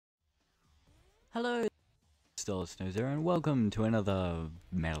Hello, Snoozer, and welcome to another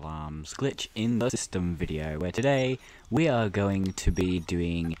Metal Arms Glitch in the System video, where today we are going to be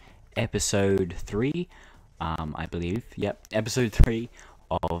doing episode 3, I believe, episode 3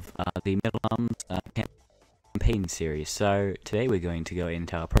 of the Metal Arms campaign series. So today we're going to go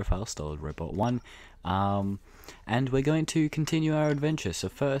into our profile, Stolid Robot 1, and we're going to continue our adventure. So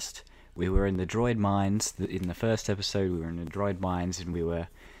first, we were in the droid mines. In the first episode, we were in the droid mines, and we were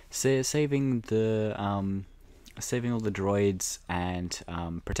saving all the droids and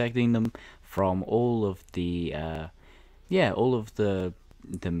protecting them from all of the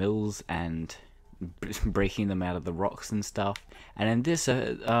mills and breaking them out of the rocks and stuff. And then this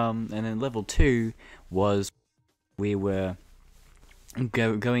and then level 2 was we were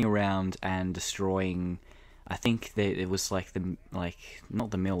going around and destroying. I think it was like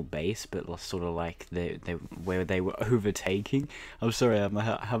not the mill base, but sort of like where they were overtaking. I'm sorry, I'm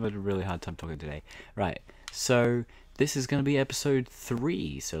having a really hard time talking today. Right, so this is going to be episode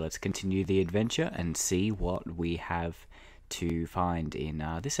 3. So let's continue the adventure and see what we have to find in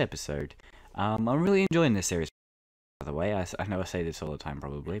this episode. I'm really enjoying this series, by the way. I know I say this all the time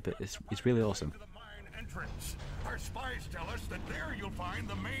probably, but it's really awesome. Our spies tell us that there you'll find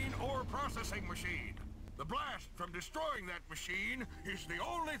the main ore processing machine. The blast from destroying that machine is the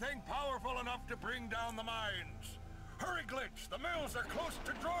only thing powerful enough to bring down the mines. Hurry, Glitch! The mills are close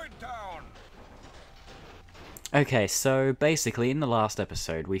to Droid Town! Okay, so basically in the last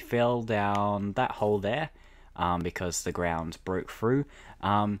episode we fell down that hole there because the ground broke through.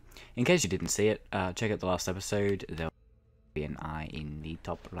 In case you didn't see it, check out the last episode. There'll be an eye in the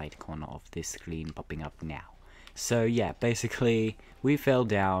top right corner of this screen popping up now. So yeah, basically we fell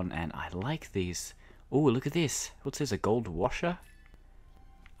down, and I like these. Oh, look at this. What's this, a gold washer?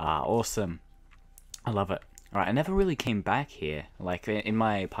 Ah, awesome. I love it. Alright, I never really came back here. Like, in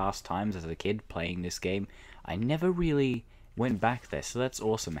my past times as a kid playing this game, I never really went back there. So that's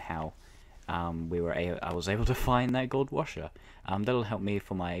awesome how I was able to find that gold washer. That'll help me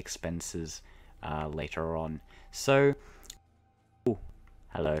for my expenses later on. So, oh,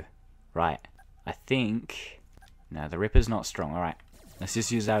 hello. Right, I think... No, the Ripper's not strong. Alright, let's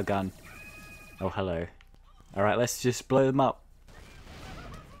just use our gun. Oh, hello. Alright, let's just blow them up.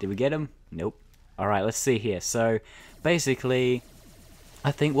 Did we get them? Nope. Alright, let's see here. So, basically,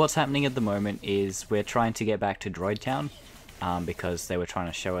 I think what's happening at the moment is we're trying to get back to Droid Town, because they were trying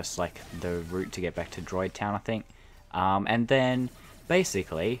to show us, like, the route to get back to Droid Town, I think. And then,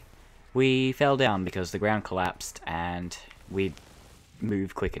 basically, we fell down because the ground collapsed and we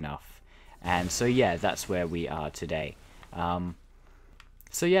moved quick enough. And so, yeah, that's where we are today.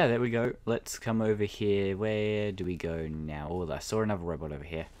 So yeah, there we go. Let's come over here. Where do we go now? Oh, I saw another robot over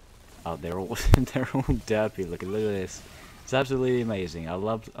here. Oh, they're all they're all derpy looking. Look at this. It's absolutely amazing. I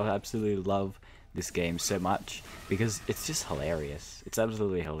absolutely love this game so much because it's just hilarious. It's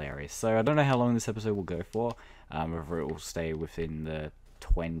absolutely hilarious. So I don't know how long this episode will go for. Whether it will stay within the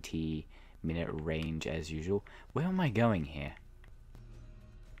 20-minute range as usual. Where am I going here?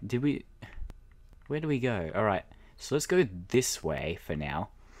 Where do we go? All right. So let's go this way for now.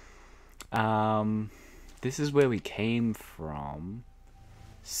 This is where we came from.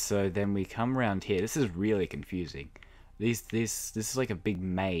 So then we come around here. This is really confusing. This is like a big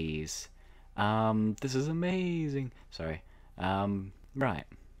maze. This is amazing. Sorry. Right.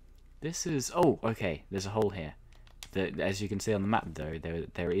 This is... Oh, okay. There's a hole here. As you can see on the map, though,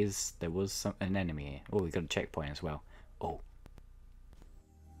 there was an enemy here. Oh, we got a checkpoint as well. Oh.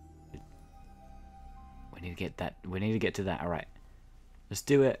 We need to get that. We need to get to that. Alright. Let's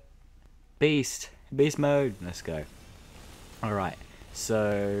do it. Beast mode. Let's go. Alright.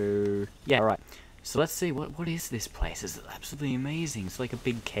 So, yeah, alright. So let's see, what is this place? It's absolutely amazing. It's like a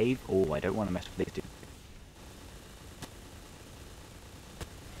big cave. Oh, I don't want to mess with these two.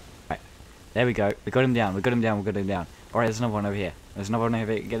 Right. There we go. We got him down. We got him down. We got him down. Alright, there's another one over here. There's another one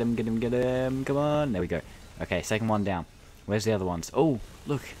over here. Get him, get him, get him. Come on. There we go. Okay, second one down. Where's the other ones? Oh,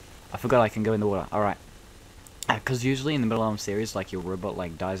 look. I forgot I can go in the water. Alright. Because usually in the Metal Arms series, like, your robot,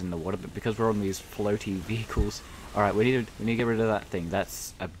 like, dies in the water, but because we're on these floaty vehicles... Alright, we need to get rid of that thing.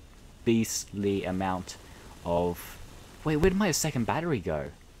 That's a beastly amount of... Wait, where did my second battery go?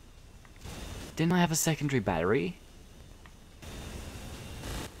 Didn't I have a secondary battery?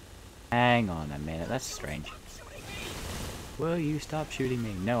 Hang on a minute, that's strange. Will you stop shooting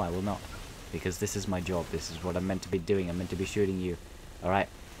me? No, I will not. Because this is my job. This is what I'm meant to be doing. I'm meant to be shooting you. Alright,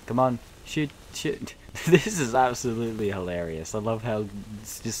 come on. Shoot. This is absolutely hilarious. I love how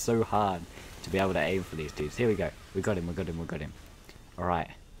it's just so hard to be able to aim for these dudes. Here we go. We got him. Alright.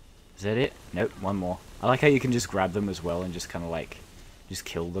 Is that it? Nope, one more. I like how you can just grab them as well and just kind of like just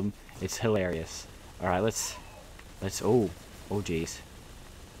kill them. It's hilarious. Alright, let's, oh jeez.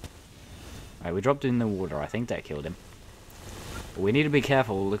 Alright, we dropped it in the water. I think that killed him. But we need to be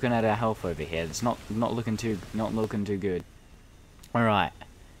careful looking at our health over here. It's not looking too good. Alright.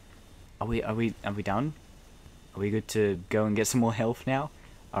 Are we done? Are we good to go and get some more health now?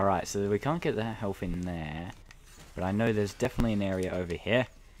 Alright, so we can't get that health in there. But I know there's definitely an area over here.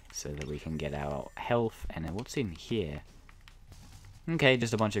 So that we can get our health. And then what's in here? Okay,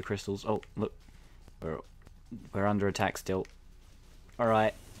 just a bunch of crystals. Oh, look. We're under attack still.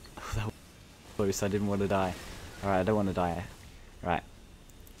 Alright. That was close. I didn't want to die. Alright, I don't want to die. Right.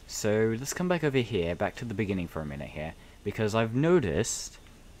 So, let's come back over here. Back to the beginning for a minute here. Because I've noticed...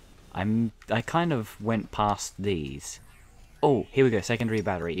 I kind of went past these. Oh, here we go. Secondary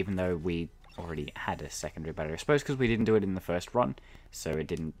battery. Even though we already had a secondary battery. I suppose because we didn't do it in the first run. So it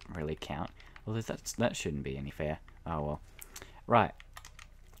didn't really count. Although that shouldn't be any fair. Oh well. Right.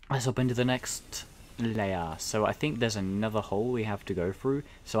 Let's hop into the next layer. So I think there's another hole we have to go through.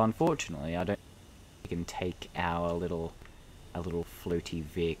 So unfortunately, I don't think we can take our little floaty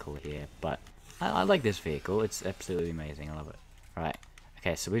vehicle here. But I like this vehicle. It's absolutely amazing. I love it. Right.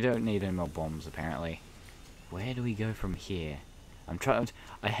 Okay, so we don't need any more bombs apparently. Where do we go from here?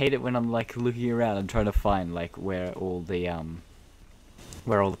 I hate it when I'm like looking around and trying to find like where all the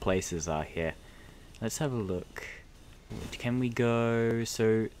places are here. Let's have a look. Can we go?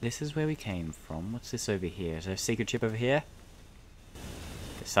 So this is where we came from. What's this over here? Is there a secret chip over here?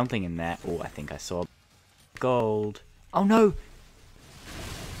 There's something in there. Oh, I think I saw gold. Oh no!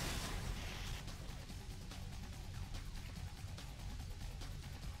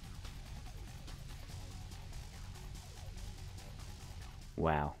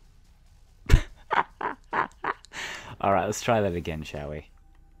 Wow. Alright, let's try that again, shall we?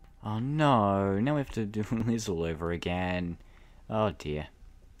 Oh no, now we have to do this all over again. Oh dear.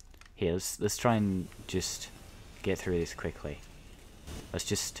 Here, let's try and just get through this quickly. Let's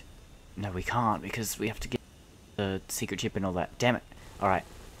just... No, we can't, because we have to get the secret chip and all that. Damn it. Alright.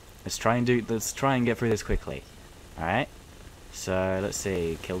 Let's try and get through this quickly. Alright. So, let's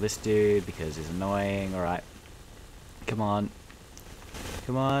see. Kill this dude, because he's annoying. Alright. Come on.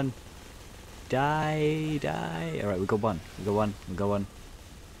 Come on. Die. Alright, we got one. We got one.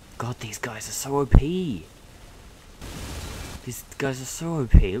 God, these guys are so OP. These guys are so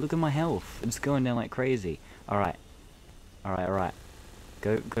OP. Look at my health. It's going down like crazy. Alright.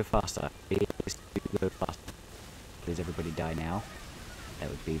 Go faster. Go faster. Please everybody die now. That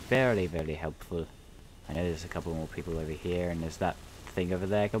would be very, very helpful. I know there's a couple more people over here, and there's that thing over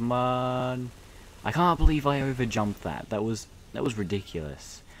there. Come on. I can't believe I overjumped that. That was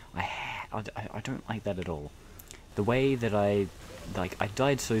ridiculous. I don't like that at all. The way that I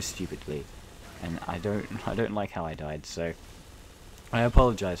died so stupidly, and I don't like how I died, so I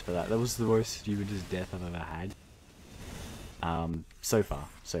apologize for that. That was the most stupidest death I've ever had. So far.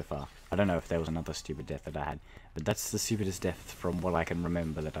 I don't know if there was another stupid death that I had, but that's the stupidest death from what I can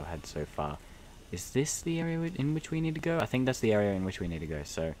remember that I've had so far. Is this the area in which we need to go? I think that's the area in which we need to go,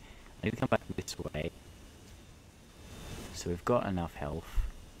 so I need to come back this way. So we've got enough health.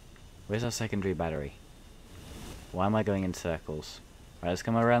 Where's our secondary battery? Why am I going in circles? Right, let's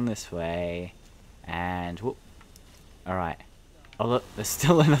come around this way. And whoop. Alright. Oh look, there's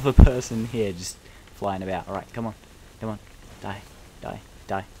still another person here just flying about. Alright, come on. Die.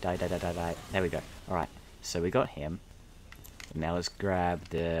 There we go. Alright. So we got him. Now let's grab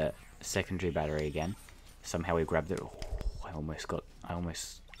the secondary battery again. Somehow we grabbed it. Oh, I almost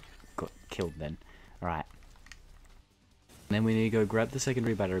got killed then. Alright. Then we need to go grab the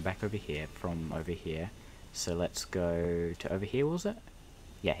secondary battery back over here, from over here. So let's go to over here, was it?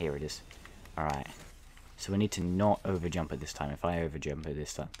 Yeah, here it is. Alright. So we need to not overjump it this time. If I overjump it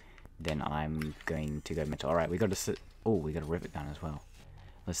this time, then I'm going to go mental. Alright, we got a... Oh, we got a rivet gun as well.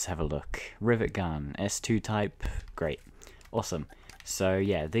 Let's have a look. Rivet gun, S2 type. Great. Awesome. So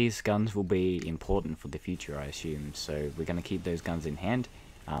yeah, these guns will be important for the future, I assume. So we're going to keep those guns in hand.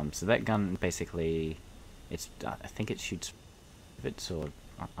 So that gun basically... I think it shoots rivets, or...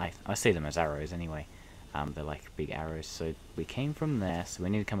 I see them as arrows anyway. They're like big arrows, so we came from there, so we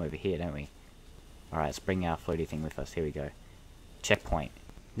need to come over here, don't we? Alright, let's bring our floaty thing with us. Here we go. Checkpoint.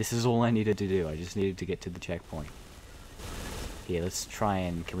 This is all I needed to do. I just needed to get to the checkpoint. Here, let's try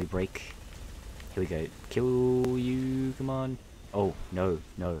and... Can we break? Here we go. Kill you, come on. Oh, no.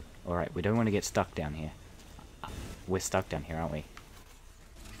 Alright, we don't want to get stuck down here. We're stuck down here, aren't we?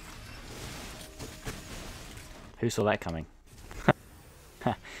 Who saw that coming?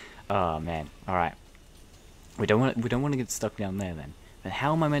 Oh, man. Alright. We don't want to get stuck down there then. But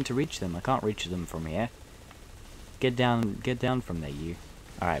how am I meant to reach them? I can't reach them from here. Get down from there, you.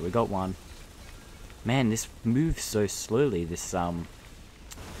 Alright, we got one. Man, this moves so slowly, this,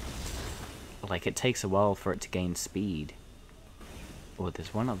 like, it takes a while for it to gain speed. Oh,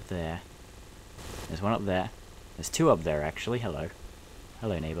 there's one up there. There's one up there. There's two up there, actually. Hello.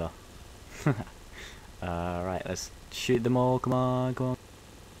 Hello, neighbor. Right, let's shoot them all. Come on, come on,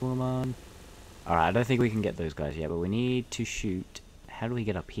 come on. Alright, I don't think we can get those guys yet, but we need to shoot. How do we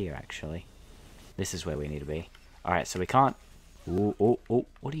get up here, actually? This is where we need to be. Alright, so we can't... Oh, oh, oh.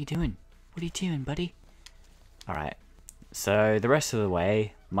 What are you doing? What are you doing, buddy? Alright. So, the rest of the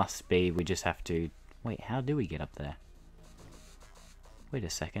way must be... We just have to... Wait, how do we get up there? Wait a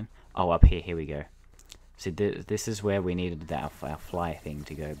second. Oh, up here. Here we go. See, this is where we needed that our fly thing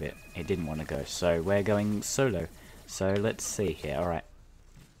to go, but it didn't want to go. So, we're going solo. So, let's see here. Alright.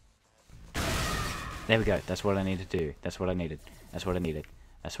 There we go. That's what I need to do. That's what I needed. That's what I needed.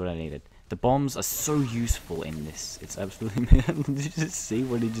 That's what I needed. The bombs are so useful in this. It's absolutely... Did you just see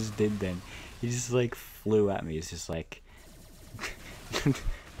what he just did then? He just, like, flew at me. It's just, like...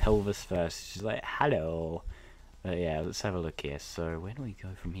 pelvis first. She's like, hello. Yeah, let's have a look here. So, where do we go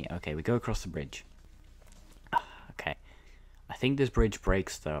from here? Okay, we go across the bridge. Okay. I think this bridge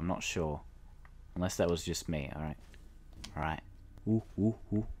breaks, though. I'm not sure. Unless that was just me. Alright. Alright. Ooh, ooh,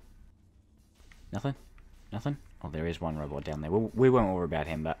 ooh. Nothing? Nothing? Oh, there is one robot down there. We won't worry about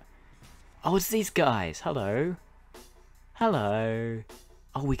him, but... Oh, it's these guys! Hello! Hello!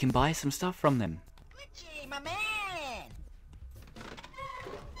 Oh, we can buy some stuff from them. Glitchy, my man!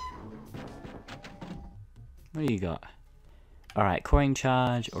 What do you got? Alright, coin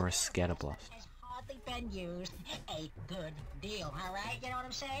charge or a scatter blast. Has hardly been used. A good deal, alright? You know what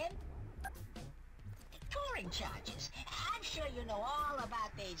I'm saying? Touring charges. I'm sure you know all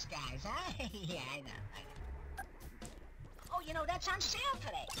about these guys, huh? Yeah, I know. Oh, you know, that's on sale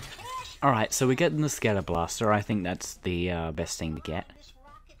today. Cash. Alright, so we get the scatter blaster. I think that's the best thing to get. This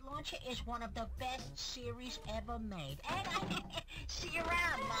rocket launcher is one of the best series ever made. And I see you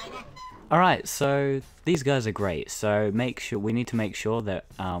around, miner. Alright, so these guys are great. So we need to make sure that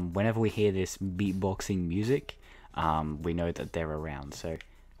whenever we hear this beatboxing music, we know that they're around. So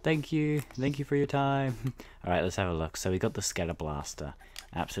thank you for your time. Alright, let's have a look. So we got the scatter blaster.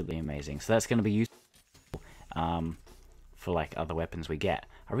 Absolutely amazing. So that's going to be useful for like other weapons we get.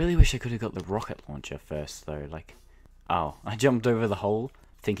 I really wish I could have got the rocket launcher first though. Like, oh, I jumped over the hole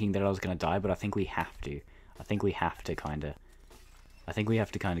thinking that I was going to die, but I think we have to. I think we have to kind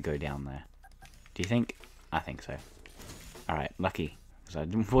of go down there. Do you think? I think so. Alright, lucky. Because I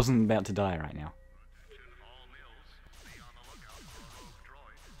wasn't about to die right now.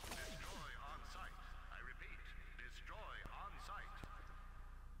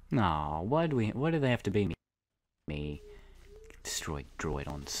 No, why do they have to be me? Destroyed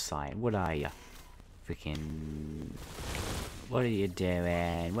droid on sight. What are you? Freaking... What are you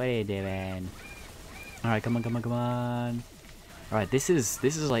doing? What are you doing? Alright, come on, come on, come on. Alright, this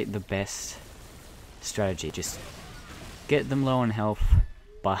is like the best strategy. Just get them low on health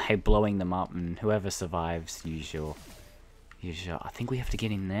by blowing them up, and whoever survives, use your... I think we have to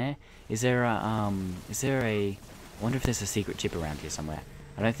get in there. Is there a... I wonder if there's a secret chip around here somewhere.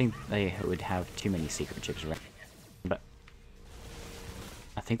 I don't think they would have too many secret chips around. But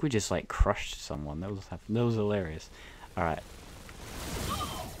I think we just like crushed someone. That was hilarious. Alright.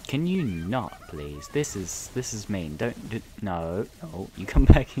 Can you not, please? This is mean. No, you come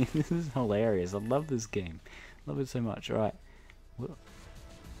back in. This is hilarious. I love this game. Love it so much. Alright. Do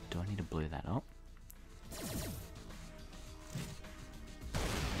I need to blow that up?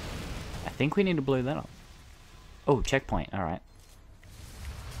 I think we need to blow that up. Oh, checkpoint. Alright.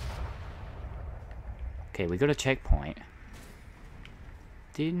 Okay, we got a checkpoint.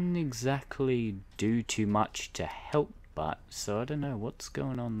 Didn't exactly do too much to help, but so I don't know what's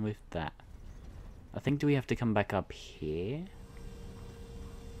going on with that. I think, do we have to come back up here?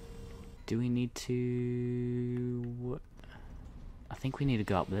 Do we need to... I think we need to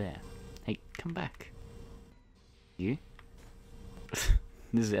go up there. Hey, come back. You?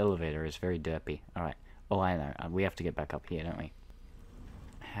 This elevator is very derpy. Alright. Oh, I know. We have to get back up here, don't we?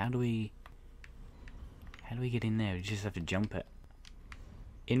 How do we get in there? We just have to jump it.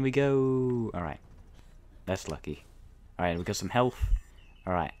 In we go! Alright. That's lucky. Alright, we got some health.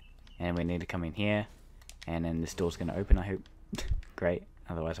 Alright. And we need to come in here. And then this door's gonna open, I hope. Great.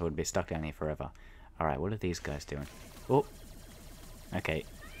 Otherwise I would be stuck down here forever. Alright, what are these guys doing? Oh! Okay.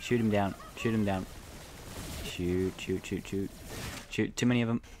 Shoot him down. Shoot him down. Shoot, shoot, shoot, shoot. Shoot, too many of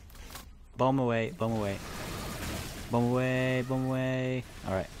them. Bomb away, bomb away. Bomb away, bomb away.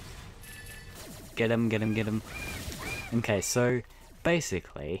 Alright. Get him, get him, get him. Okay, so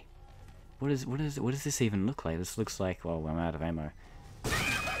basically, What does this even look like? This looks like, well, I'm out of ammo.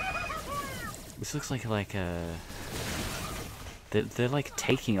 This looks like a... They're like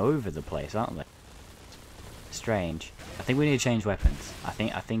taking over the place, aren't they? Strange. I think we need to change weapons. I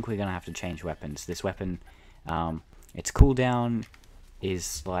think we're gonna have to change weapons. This weapon, its cooldown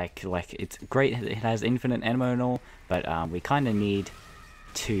is like it's great. It has infinite ammo and all, but we kind of need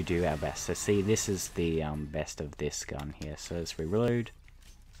to do our best. So see, this is the best of this gun here. So let's reload.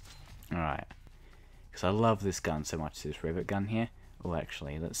 All right, because I love this gun so much. This rivet gun here. Oh,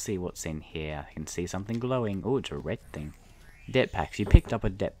 actually, let's see what's in here. I can see something glowing. Oh, it's a red thing. Det packs. You picked up a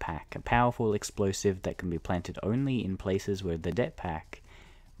det pack, a powerful explosive that can be planted only in places where the det pack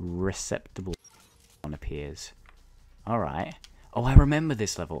receptacle appears. Alright. Oh, I remember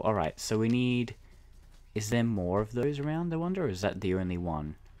this level. Alright, so we need... Is there more of those around, I wonder, or is that the only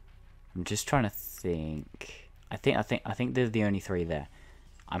one? I'm just trying to think. I think they're the only 3 there.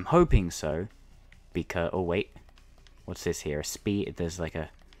 I'm hoping so, because... Oh, wait. What's this here? A speed... There's like a...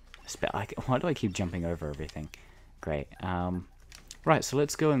 Why do I keep jumping over everything? Great. Right, so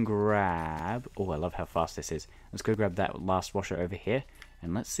let's go and grab... Oh, I love how fast this is. Let's go grab that last washer over here.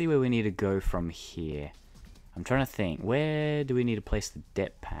 And let's see where we need to go from here. I'm trying to think. Where do we need to place the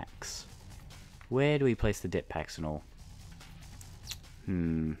det packs? Where do we place the det packs and all?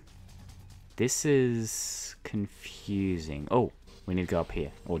 This is confusing. Oh, we need to go up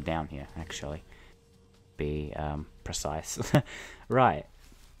here. Or down here, actually. Be precise. Right.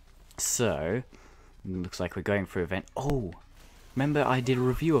 So... Looks like we're going through event. Oh, remember I did a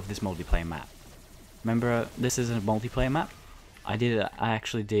review of this multiplayer map. Remember this is a multiplayer map. I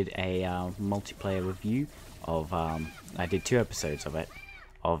actually did a multiplayer review of. I did 2 episodes of it,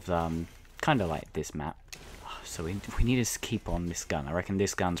 of kind of like this map. So we need to keep on this gun. I reckon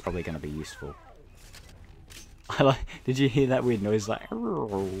this gun's probably going to be useful. I like. Did you hear that weird noise? Like.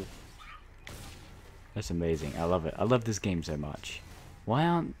 That's amazing. I love it. I love this game so much.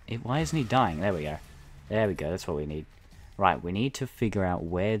 Why isn't he dying? There we go. There we go, that's what we need. Right, we need to figure out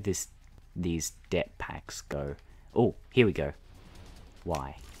where these det packs go. Oh, here we go.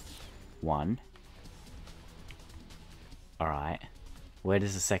 Why? 1. Alright. Where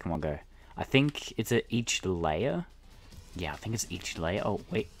does the second one go? I think it's at each layer. Yeah, I think it's each layer. Oh,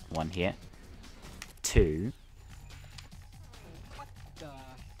 wait. 1 here. 2.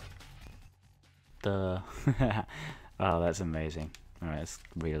 The... Oh, that's amazing. Alright, let's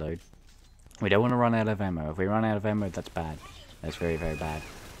reload. We don't want to run out of ammo. If we run out of ammo, that's bad. That's very, very bad.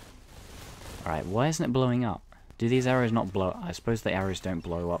 Alright, why isn't it blowing up? Do these arrows not blow up? I suppose the arrows don't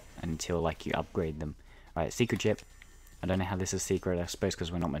blow up until, like, you upgrade them. Alright, secret chip. I don't know how this is secret. I suppose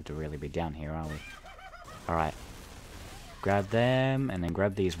because we're not meant to really be down here, are we? Alright. Grab them, and then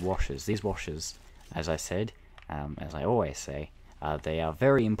grab these washers. These washers, as I said, as I always say, they are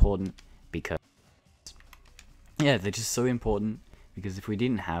very important because... Yeah, they're just so important, because if we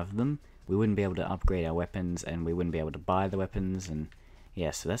didn't have them, we wouldn't be able to upgrade our weapons, and we wouldn't be able to buy the weapons, and...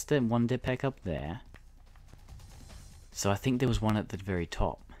 Yeah, so that's the one det pack up there. So I think there was one at the very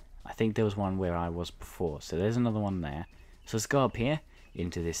top. I think there was one where I was before, so there's another one there. So let's go up here,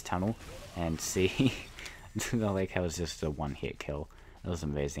 into this tunnel, and see... I like how it's just a one-hit kill. That was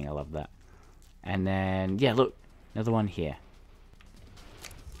amazing, I love that. And then, yeah, look, another one here.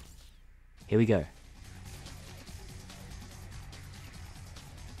 Here we go.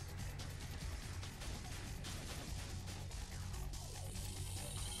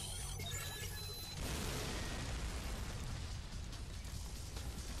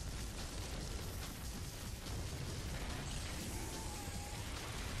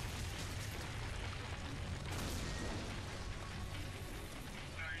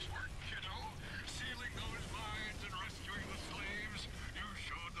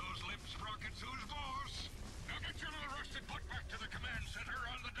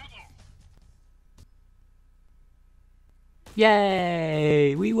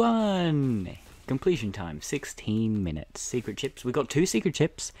 Yay! We won! Completion time, 16 minutes. Secret chips. We got 2 secret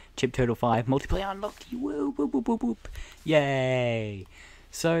chips. Chip total 5. Multiplayer unlocked. Woo, whoop, whoop, whoop, whoop. Yay!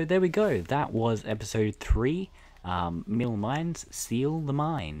 So there we go. That was episode 3. Mill Mines, Seal the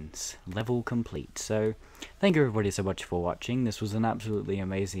Mines. Level complete. So thank you everybody so much for watching. This was an absolutely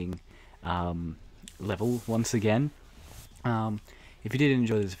amazing level once again. If you did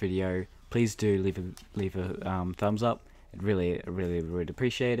enjoy this video, please do leave a thumbs up. I'd really would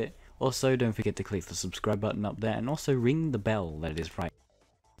appreciate it. Also, don't forget to click the subscribe button up there, and also ring the bell that is right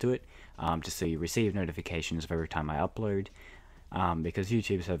to it, just so you receive notifications of every time I upload, because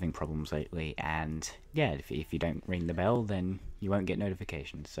YouTube's having problems lately, and yeah, if you don't ring the bell, then you won't get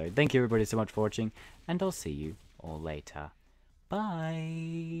notifications. So thank you everybody so much for watching, and I'll see you all later.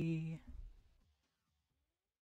 Bye!